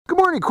Good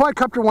morning,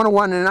 Quadcopter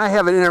 101, and I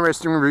have an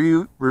interesting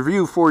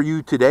review for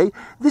you today.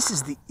 This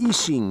is the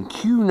Eachine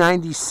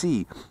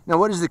Q90C. Now,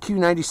 what is the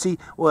Q90C?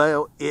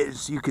 Well,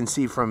 as you can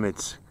see from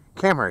its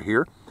camera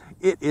here,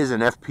 it is an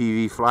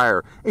FPV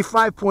flyer, a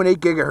 5.8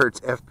 gigahertz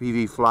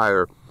FPV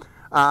flyer.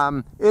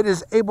 It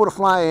is able to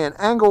fly in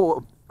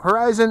angle,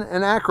 horizon,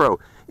 and acro.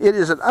 It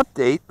is an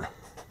update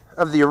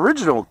of the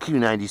original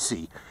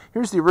Q90C.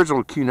 Here's the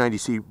original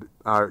Q90C,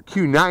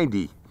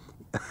 Q90.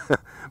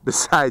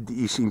 Beside the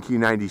Eachine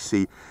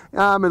Q90C.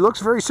 It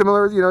looks very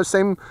similar,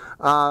 same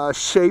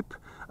shape.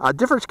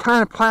 Different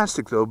kind of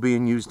plastic, though,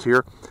 being used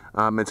here.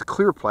 It's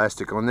clear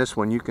plastic on this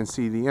one. You can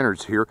see the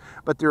innards here,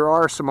 but there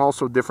are some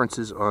also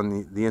differences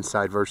on the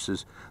inside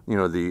versus,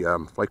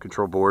 the flight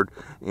control board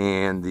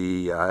and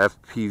the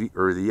FPV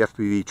or the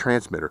FPV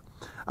transmitter.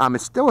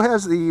 It still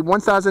has the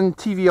 1000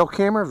 TVL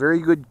camera, very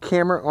good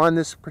camera on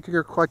this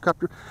particular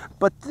quadcopter,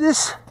 but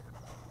this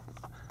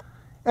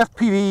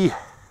FPV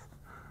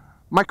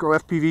micro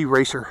FPV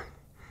racer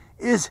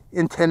is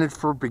intended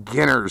for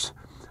beginners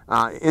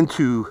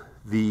into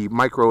the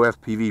micro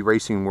FPV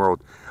racing world.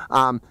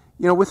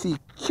 With the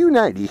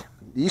Q90,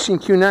 the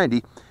Eachine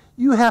Q90,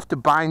 you have to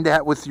bind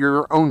that with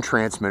your own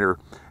transmitter,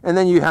 and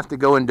then you have to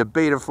go into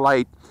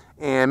Betaflight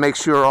and make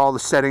sure all the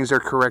settings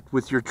are correct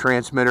with your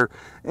transmitter,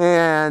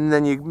 and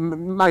then you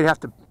might have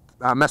to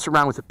mess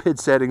around with the PID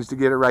settings to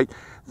get it right.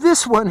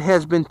 This one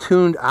has been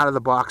tuned out of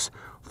the box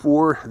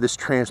for this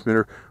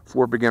transmitter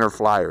for beginner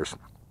flyers.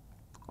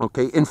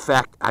 Okay, in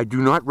fact, I do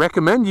not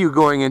recommend you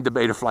going into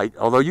Betaflight,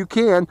 although you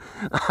can.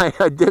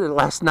 I did it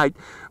last night,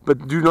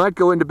 but do not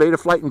go into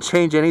Betaflight and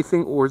change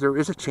anything, or there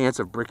is a chance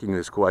of bricking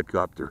this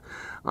quadcopter.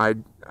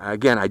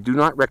 Again, I do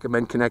not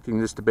recommend connecting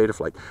this to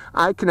Betaflight.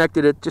 I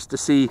connected it just to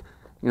see,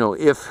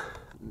 if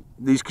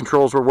these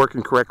controls were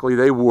working correctly.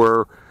 They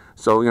were.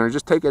 So,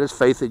 just take it as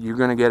faith that you're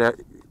going to get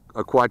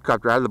a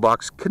quadcopter out of the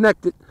box,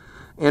 connect it,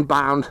 and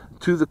bound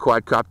to the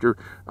quadcopter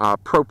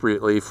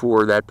appropriately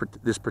for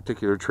this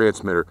particular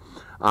transmitter.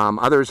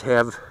 Others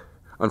have,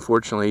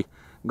 unfortunately,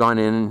 gone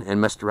in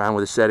and messed around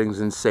with the settings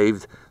and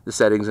saved the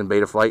settings in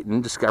Betaflight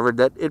and discovered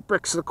that it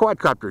bricks the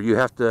quadcopter. You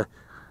have to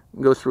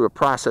go through a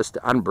process to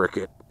unbrick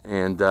it,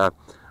 and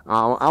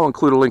I'll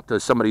include a link to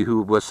somebody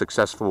who was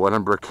successful at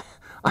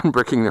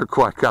unbricking their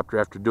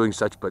quadcopter after doing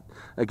such. But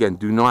again,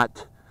 do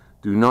not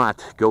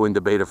go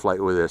into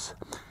Betaflight with this.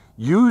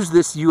 Use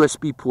this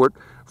USB port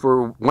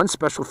for one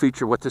special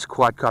feature what this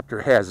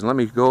quadcopter has. And let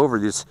me go over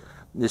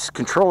this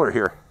controller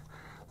here.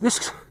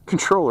 This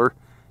controller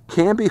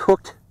can be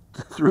hooked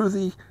through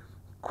the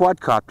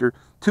quadcopter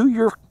to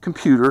your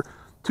computer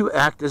to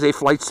act as a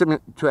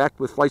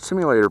with flight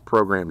simulator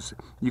programs.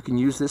 You can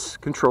use this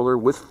controller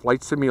with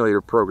flight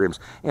simulator programs.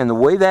 And the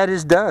way that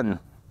is done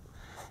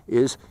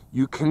is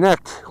you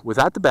connect,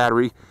 without the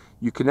battery,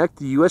 you connect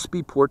the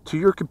USB port to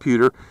your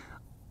computer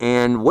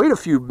and wait a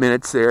few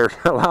minutes there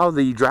to allow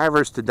the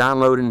drivers to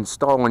download and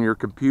install on your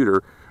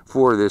computer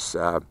for this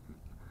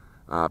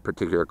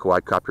particular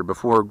quadcopter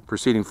before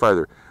proceeding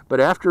further. But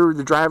after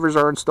the drivers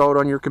are installed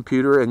on your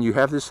computer and you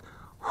have this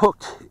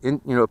hooked in,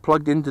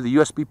 plugged into the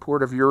USB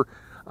port of your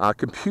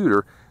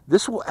computer,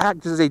 this will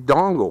act as a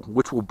dongle,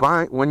 which will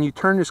bind when you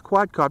turn this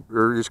quadcopter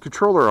or this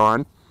controller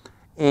on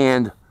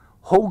and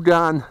hold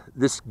down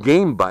this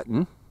game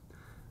button.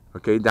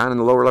 Okay, down in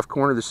the lower left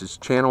corner, this is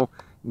channel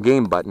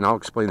game button. I'll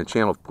explain the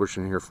channel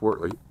portion here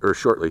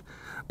shortly,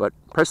 but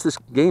press this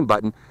game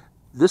button.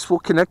 This will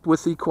connect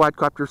with the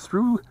quadcopter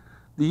through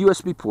the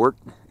USB port.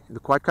 The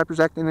quadcopter is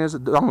acting as a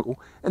dongle,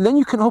 and then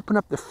you can open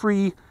up the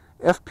free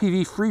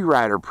FPV Free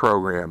Rider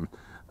program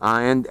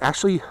and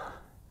actually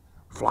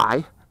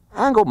fly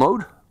angle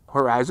mode,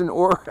 horizon,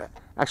 or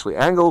actually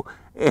angle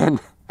and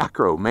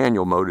acro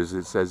manual mode, as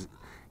it says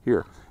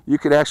here. You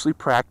could actually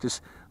practice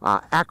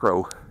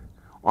acro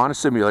on a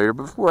simulator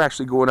before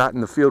actually going out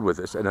in the field with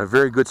this, and a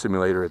very good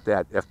simulator at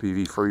that,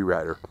 FPV Free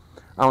Rider.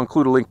 I'll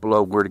include a link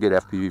below where to get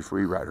FPV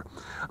Free Rider.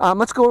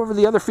 Let's go over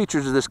the other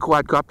features of this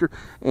quadcopter,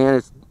 and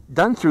it's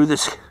done through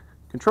this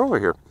controller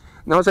here.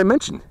 Now, as I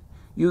mentioned,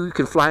 you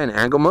can fly in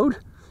angle mode,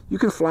 you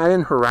can fly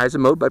in horizon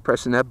mode by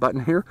pressing that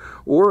button here,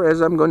 or as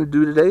I'm going to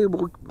do today,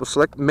 we'll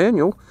select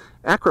manual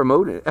acro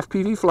mode,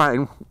 FPV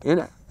flying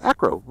in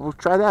acro. We'll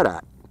try that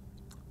out.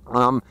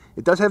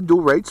 It does have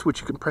dual rates,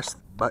 which you can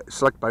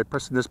select by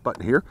pressing this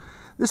button here.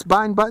 This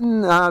bind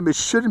button, it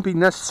shouldn't be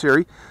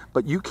necessary,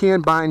 but you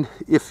can bind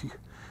if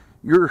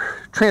your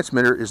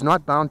transmitter is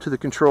not bound to the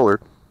controller.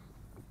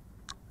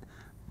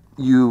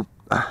 The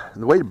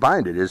way to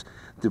bind it is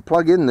to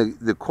plug in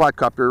the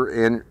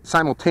quadcopter and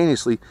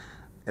simultaneously,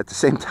 at the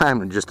same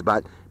time, and just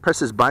about press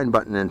this bind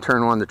button and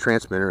turn on the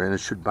transmitter, and it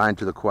should bind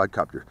to the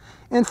quadcopter.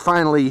 And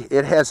finally,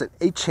 it has an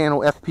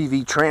 8-channel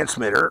FPV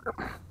transmitter,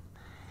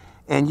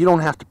 and you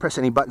don't have to press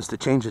any buttons to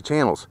change the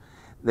channels.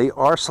 They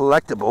are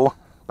selectable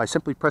by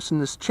simply pressing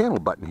this channel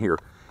button here,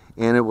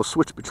 and it will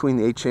switch between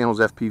the 8 channels,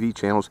 FPV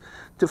channels,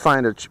 to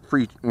find a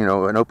free,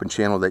 an open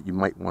channel that you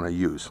might want to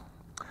use.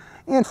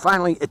 And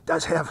finally, it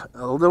does have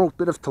a little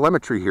bit of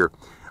telemetry here.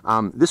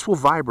 This will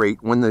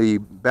vibrate when the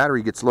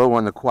battery gets low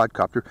on the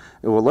quadcopter.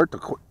 It will alert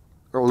the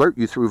alert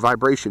you through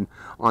vibration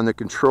on the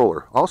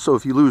controller. Also,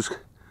 if you lose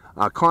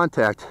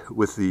contact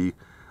with the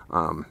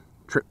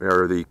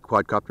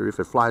quadcopter, if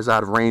it flies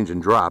out of range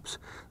and drops,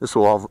 this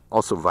will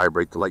also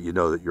vibrate to let you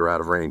know that you're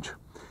out of range.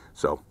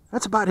 So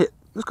that's about it.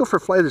 Let's go for a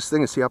flight of this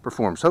thing and see how it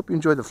performs. Hope you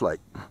enjoyed the flight.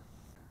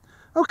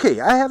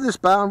 Okay, I have this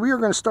bound. We are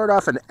going to start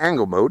off in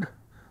angle mode.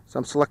 So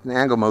I'm selecting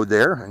angle mode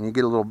there, and you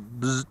get a little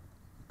bzz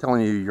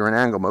telling you you're in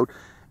angle mode.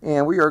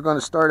 And we are going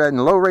to start at in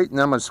low rate, and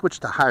then I'm going to switch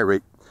to high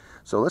rate.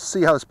 So let's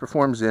see how this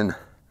performs in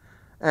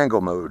angle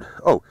mode.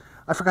 Oh,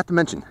 I forgot to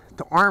mention,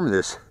 to arm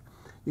this,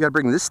 you got to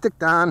bring this stick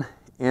down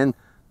and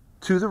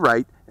to the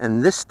right,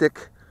 and this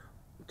stick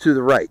to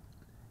the right,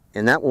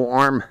 and that will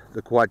arm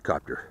the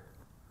quadcopter.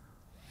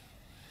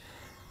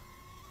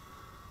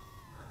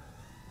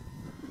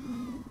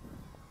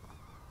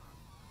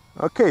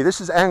 Okay, this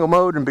is angle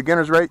mode in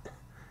beginner's rate.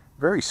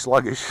 Very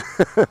sluggish,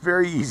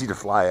 very easy to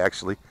fly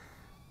actually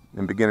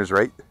in beginner's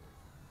rate.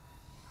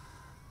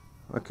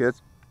 Okay,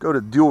 let's go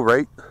to dual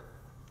rate.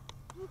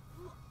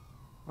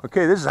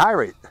 Okay, this is high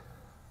rate. A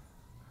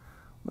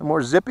little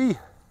more zippy.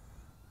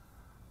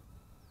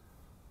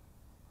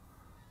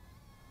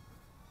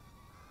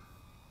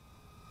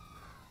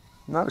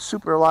 Not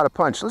a lot of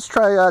punch. Let's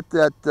try out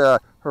that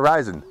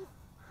horizon.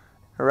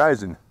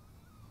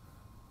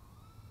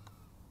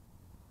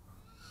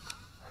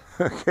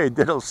 Okay,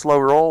 did a slow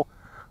roll.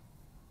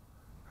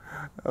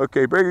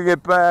 Okay, bringing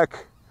it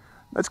back.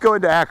 Let's go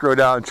into acro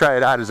now and try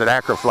it out as an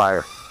acro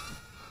flyer.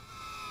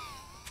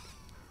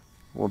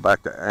 We'll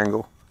back to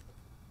angle.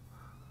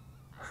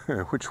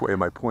 Which way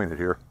am I pointed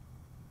here?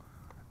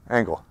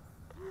 Angle.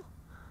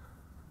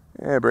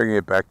 And bringing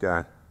it back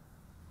down.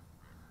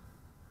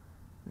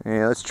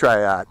 And let's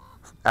try out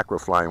acro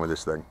flying with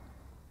this thing.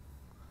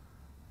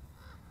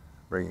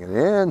 Bringing it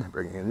in,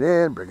 bringing it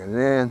in, bringing it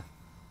in.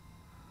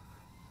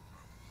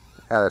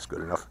 Ah, that's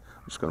good enough.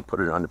 I'm just going to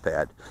put it on the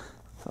pad.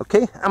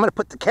 Okay, I'm going to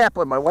put the cap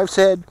on my wife's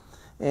head,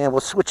 and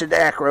we'll switch it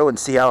to acro and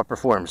see how it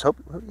performs. Hope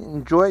you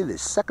enjoy the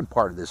second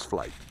part of this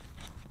flight.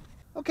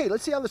 Okay,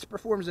 let's see how this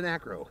performs in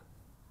acro.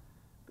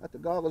 Got the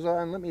goggles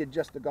on. Let me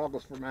adjust the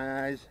goggles for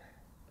my eyes.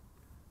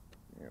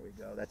 There we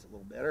go. That's a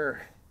little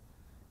better.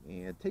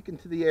 And taken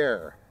to the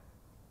air.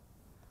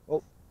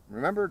 Oh,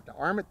 remember to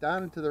arm it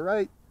down and to the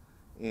right,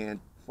 and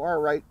far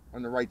right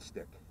on the right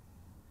stick.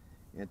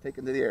 And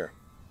taken to the air.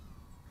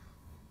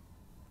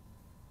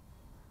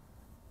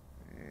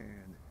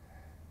 And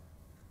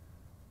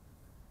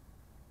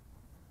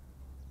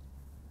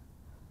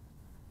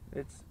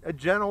it's a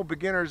gentle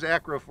beginner's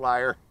acro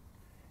flyer.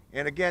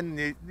 And again,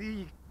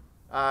 the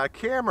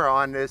camera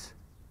on this,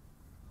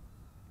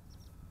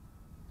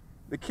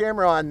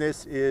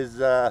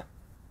 is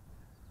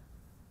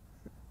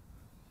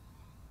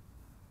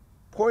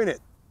pointed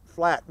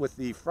flat with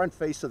the front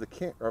face of the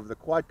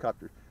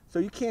quadcopter, so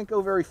you can't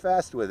go very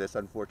fast with this,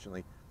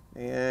 unfortunately.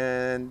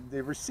 And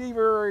the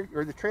receiver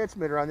or the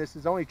transmitter on this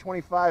is only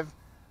 25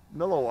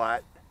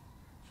 milliwatt,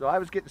 so I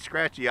was getting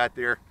scratchy out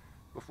there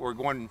before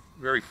going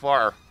very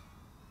far.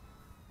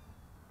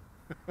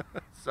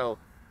 So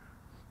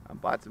I'm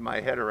bouncing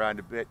my head around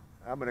a bit.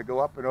 I'm going to go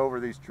up and over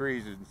these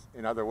trees,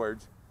 in other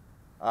words.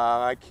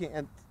 I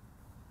can't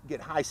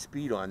get high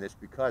speed on this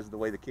because of the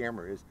way the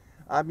camera is.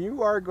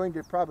 You are going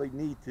to probably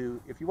need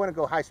to, if you want to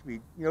go high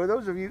speed, you know,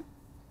 those of you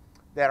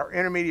that are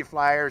intermediate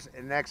flyers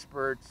and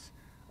experts,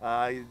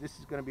 this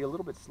is going to be a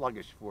little bit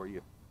sluggish for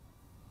you.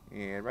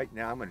 And right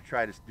now I'm going to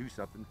try to do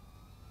something.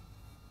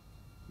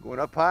 Going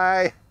up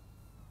high.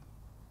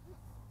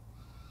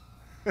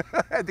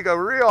 I had to go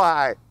real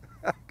high.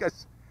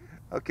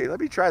 Okay, let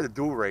me try the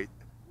dual rate.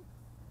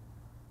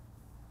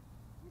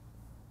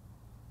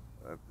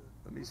 Let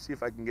me see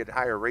if I can get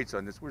higher rates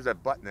on this. Where's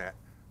that button at?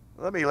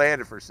 Let me land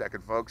it for a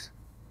second, folks.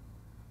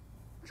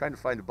 I'm trying to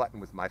find the button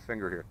with my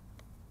finger here.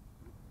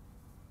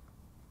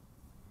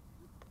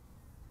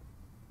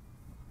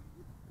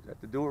 Is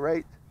that the dual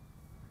rate?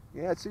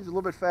 Yeah, it seems a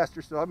little bit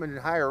faster, so I'm in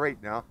a higher rate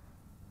now.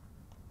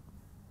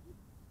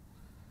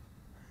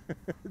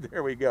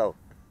 There we go.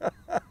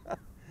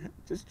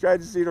 Just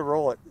tried to see to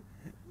roll it,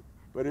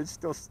 but it's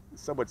still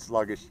somewhat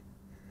sluggish.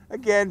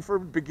 Again, for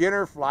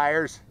beginner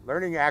flyers,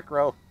 learning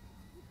acro,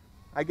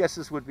 I guess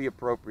this would be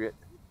appropriate,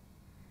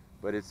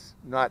 but it's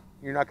not.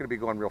 You're not going to be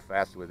going real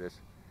fast with this.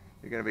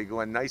 You're going to be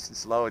going nice and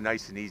slow and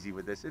nice and easy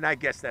with this, and I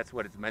guess that's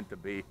what it's meant to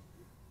be.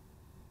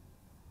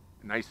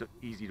 Nice,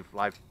 easy to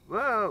fly.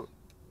 Whoa!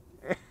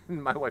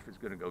 And my wife is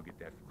going to go get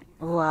that for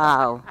me.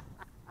 Wow.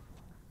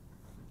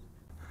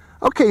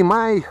 Okay,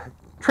 my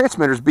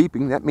transmitter's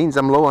beeping. That means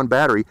I'm low on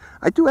battery.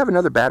 I do have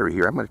another battery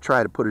here. I'm going to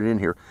try to put it in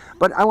here.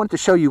 But I want to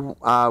show you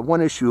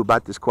one issue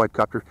about this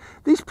quadcopter.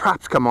 These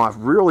props come off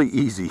really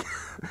easy,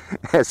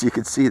 as you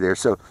can see there.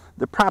 So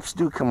the props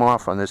do come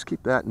off on this.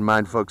 Keep that in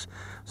mind, folks.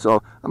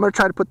 So I'm going to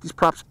try to put these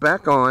props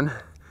back on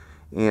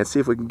and see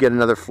if we can get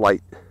another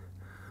flight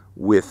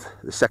with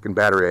the second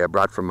battery I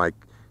brought from my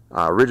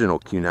original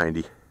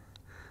Q90.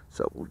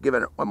 So we'll give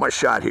it one more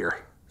shot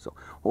here. So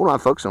hold on,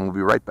 folks, and we'll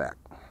be right back.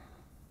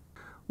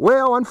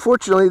 Well,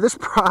 unfortunately, this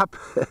prop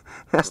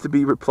has to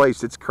be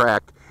replaced. It's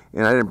cracked,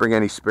 and I didn't bring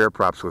any spare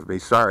props with me,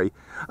 sorry.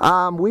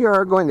 We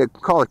are going to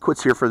call it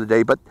quits here for the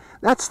day, but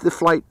that's the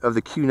flight of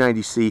the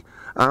Q90C.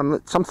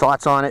 Some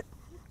thoughts on it,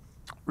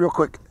 real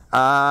quick.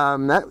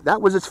 That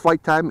was its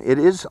flight time. It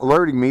is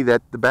alerting me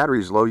that the battery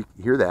is low. You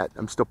hear that?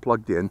 I'm still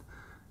plugged in.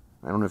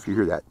 I don't know if you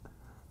hear that,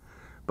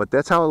 but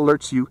that's how it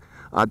alerts you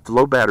to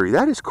low battery.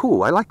 That is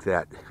cool. I like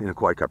that in a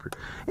quadcopter.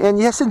 And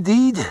yes,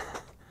 indeed,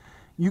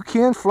 you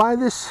can fly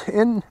this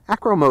in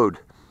acro mode.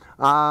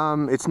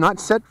 It's not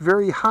set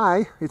very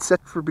high. It's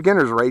set for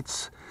beginners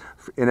rates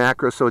in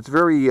acro, so it's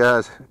very,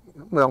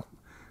 well,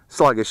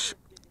 sluggish.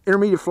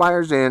 Intermediate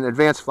flyers and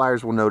advanced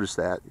flyers will notice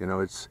that. You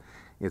know, it's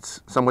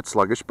somewhat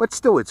sluggish, but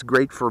still it's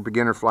great for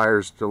beginner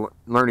flyers to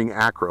learning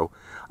acro,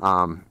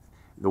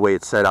 the way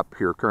it's set up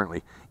here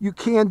currently. You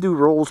can do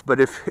rolls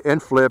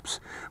and flips,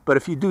 but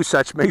if you do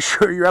such, make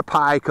sure you're up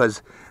high,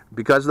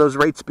 because those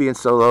rates being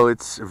so low,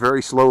 it's a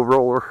very slow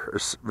roller, or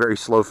very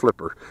slow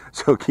flipper.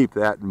 So keep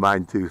that in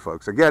mind too,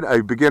 folks. Again,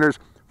 a beginner's,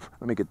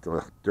 let me get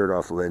the dirt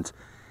off the lens,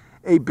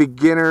 a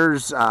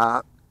beginner's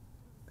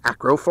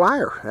acro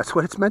flyer. That's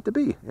what it's meant to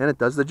be, and it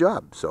does the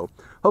job. So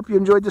hope you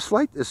enjoyed this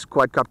flight. This is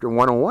Quadcopter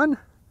 101,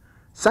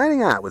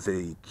 signing out with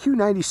a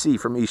Q90C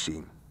from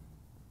Eachine.